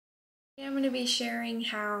I'm going to be sharing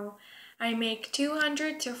how I make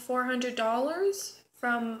 $200 to $400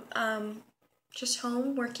 from just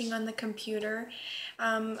home working on the computer.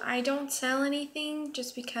 I don't sell anything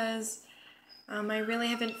just because I really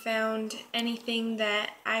haven't found anything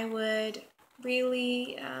that I would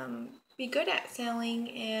really be good at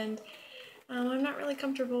selling, and I'm not really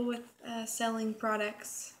comfortable with selling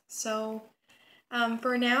products. So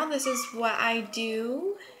for now, this is what I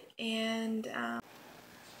do, and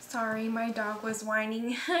sorry, my dog was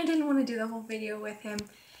whining. I didn't want to do the whole video with him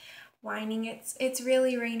whining. It's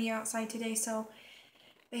really rainy outside today, so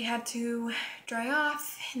they had to dry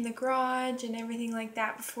off in the garage and everything like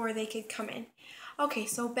that before they could come in. Okay,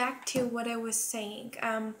 so back to what I was saying.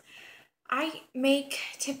 I make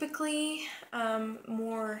typically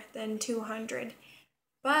more than 200,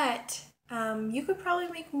 but you could probably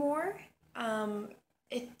make more.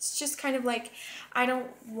 It's just kind of like I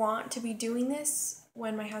don't want to be doing this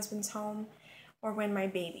when my husband's home or when my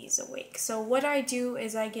baby's awake. So what I do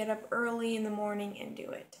is I get up early in the morning and do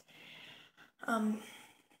it.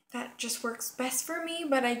 That just works best for me,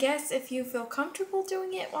 but I guess if you feel comfortable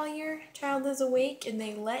doing it while your child is awake and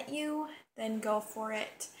they let you, then go for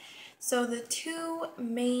it. So the two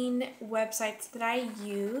main websites that I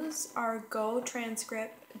use are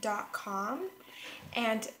gotranscript.com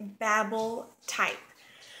and Babbel Type.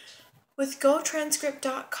 With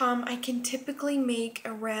gotranscript.com, I can typically make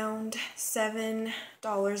around $7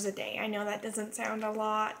 a day. I know that doesn't sound a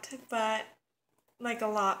lot, but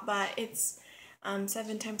it's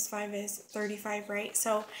 7 times 5 is 35, right?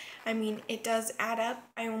 So, I mean, it does add up.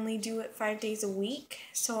 I only do it 5 days a week,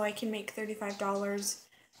 so I can make $35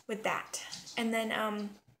 with that. And then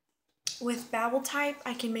with Babbel Type,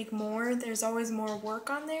 I can make more. There's always more work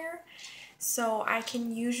on there. So I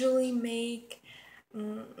can usually make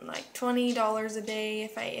like $20 a day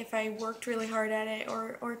if I worked really hard at it,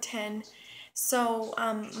 or 10. So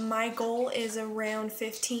my goal is around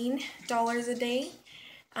 $15 a day.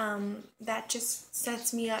 That just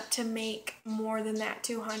sets me up to make more than that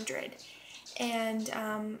 200. And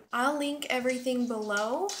I'll link everything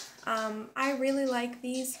below. I really like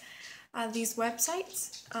these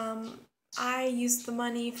websites. I use the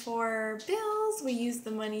money for bills. We use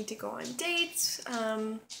the money to go on dates.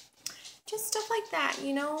 Just stuff like that,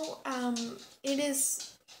 you know. It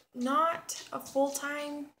is not a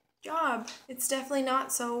full-time job. It's definitely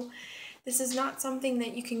not. So this is not something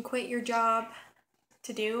that you can quit your job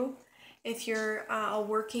to do if you're a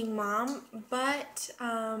working mom, but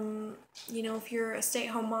you know, if you're a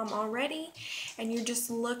stay-at-home mom already and you're just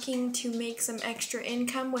looking to make some extra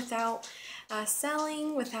income without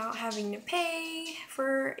selling, without having to pay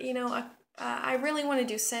for, you know, I really want to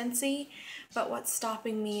do Scentsy, but what's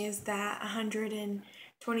stopping me is that $120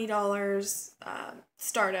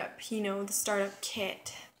 startup, you know, the startup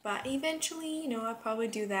kit. But eventually, you know, I'll probably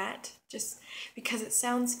do that just because it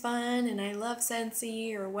sounds fun and I love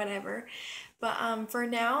Scentsy or whatever. But for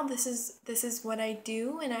now, this is what I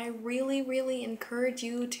do, and I really encourage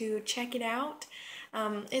you to check it out.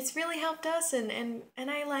 It's really helped us, and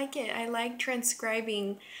I like it. I like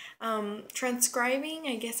transcribing. Transcribing,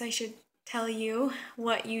 I guess I should tell you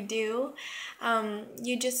what you do.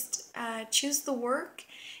 You just choose the work,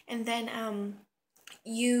 and then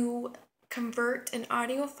you convert an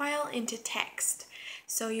audio file into text.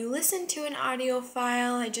 So you listen to an audio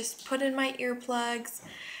file, I just put in my earplugs,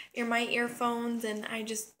 in my earphones, and I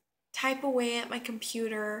just type away at my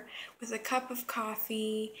computer with a cup of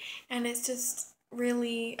coffee, and it's just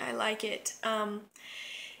really, I like it.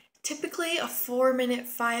 Typically a 4-minute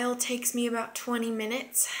file takes me about 20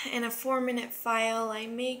 minutes, and a 4-minute file I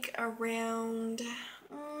make around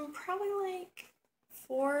probably like $4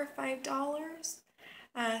 or $5.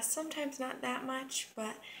 Sometimes not that much,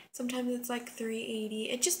 but sometimes it's like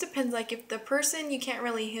 $3.80. It just depends. Like if the person, you can't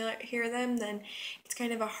really hear them, then it's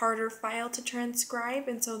kind of a harder file to transcribe,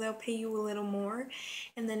 and so they'll pay you a little more.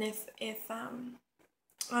 And then if on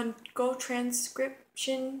Go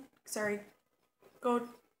Transcription,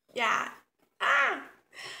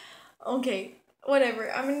 okay,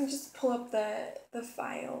 whatever. I'm gonna just pull up the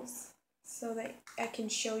files so that I can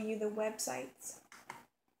show you the websites.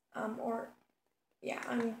 On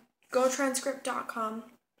gotranscript.com,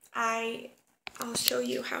 I'll show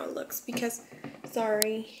you how it looks because,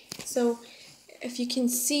 sorry. So if you can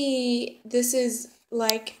see, this is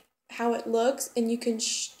like how it looks, and you can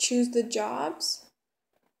choose the jobs.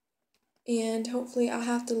 And hopefully I'll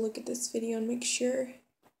have to look at this video and make sure.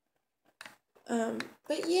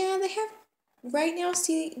 But yeah, they have, right now,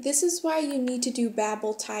 see, this is why you need to do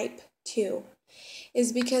Babbel Type too.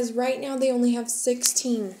 Is because right now they only have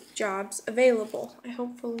 16 jobs available.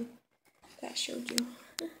 Hopefully that showed you.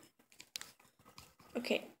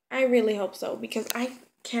 Okay, I really hope so, because I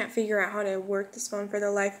can't figure out how to work this phone for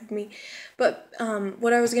the life of me. But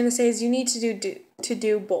what I was gonna say is you need to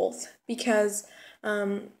do both, because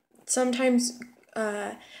sometimes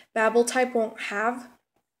Babel type won't have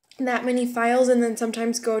that many files, and then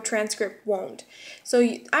sometimes Go Transcript won't. So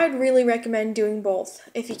I'd really recommend doing both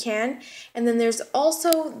if you can. And then there's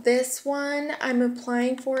also this one, I'm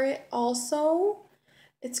applying for it also.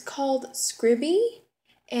 It's called Scribby,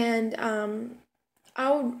 and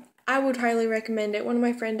I would I would highly recommend it. One of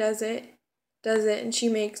my friend does it, and she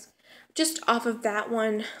makes just off of that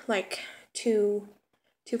one like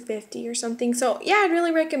 250 or something. So yeah, I'd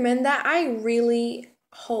really recommend that. I really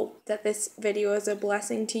hope that this video is a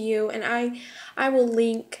blessing to you, and I will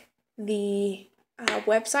link the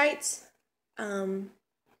websites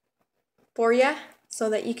for you so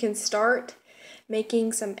that you can start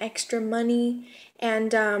making some extra money.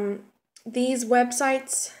 And these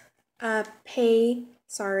websites pay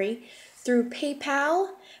through PayPal.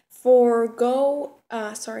 For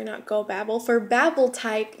for Babel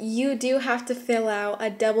type, you do have to fill out a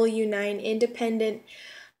W-9 independent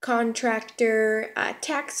contractor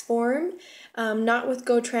tax form, not with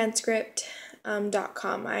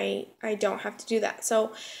GoTranscript.com. I don't have to do that.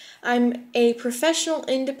 So I'm a professional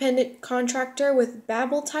independent contractor with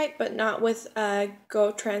Babel type, but not with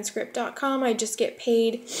GoTranscript.com. I just get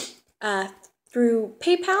paid through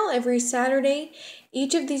PayPal every Saturday.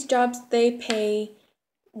 Each of these jobs, they pay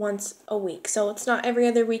once a week. So it's not every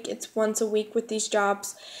other week, it's once a week with these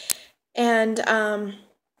jobs. And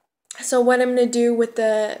so what I'm going to do with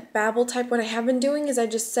the Babel type, what I have been doing is I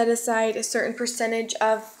just set aside a certain percentage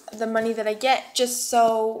of the money that I get, just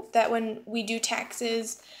so that when we do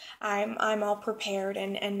taxes, I'm all prepared,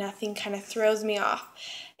 and nothing kind of throws me off.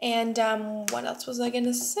 And what else was I going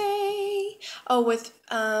to say? Oh, with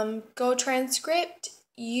Go Transcript,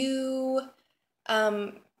 you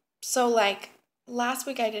so like last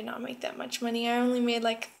week I did not make that much money. I only made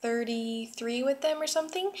like 33 with them or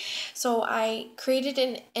something. So I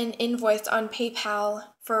created an invoice on PayPal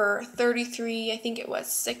for 33, I think it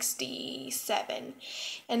was 67.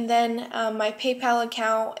 And then my PayPal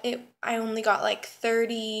account, I only got like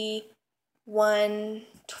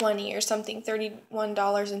 31.20 or something,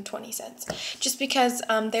 $31.20. Just because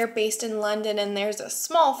they're based in London and there's a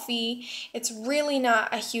small fee. It's really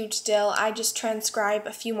not a huge deal. I just transcribe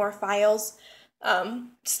a few more files,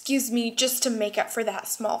 just to make up for that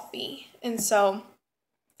small fee. And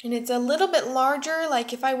it's a little bit larger.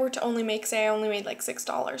 Like if I were to only make, say I only made like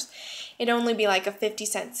 $6, it'd only be like a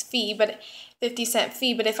 50-cent fee, but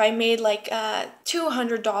if I made like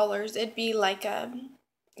 $200, it'd be like a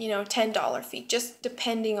 $10 fee, just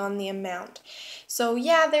depending on the amount. So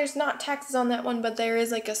yeah, there's not taxes on that one, but there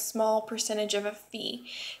is like a small percentage of a fee.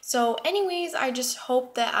 So anyways, I just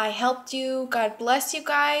hope that I helped you. God bless you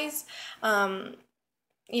guys.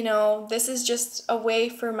 This is just a way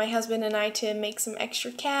for my husband and I to make some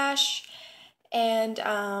extra cash. And,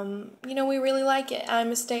 we really like it.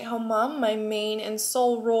 I'm a stay-at-home mom. My main and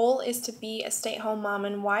sole role is to be a stay-at-home mom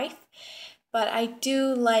and wife. But I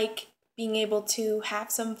do like being able to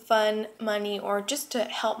have some fun money, or just to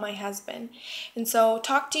help my husband. And so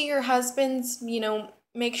talk to your husbands,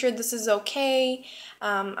 make sure this is okay.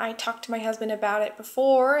 I talked to my husband about it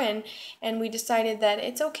before, and we decided that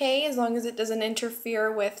it's okay as long as it doesn't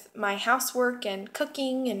interfere with my housework and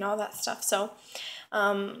cooking and all that stuff. So,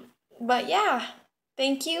 but yeah,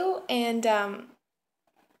 thank you, and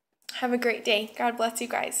have a great day. God bless you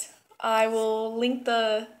guys. I will link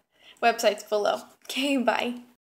the websites below. Okay, bye.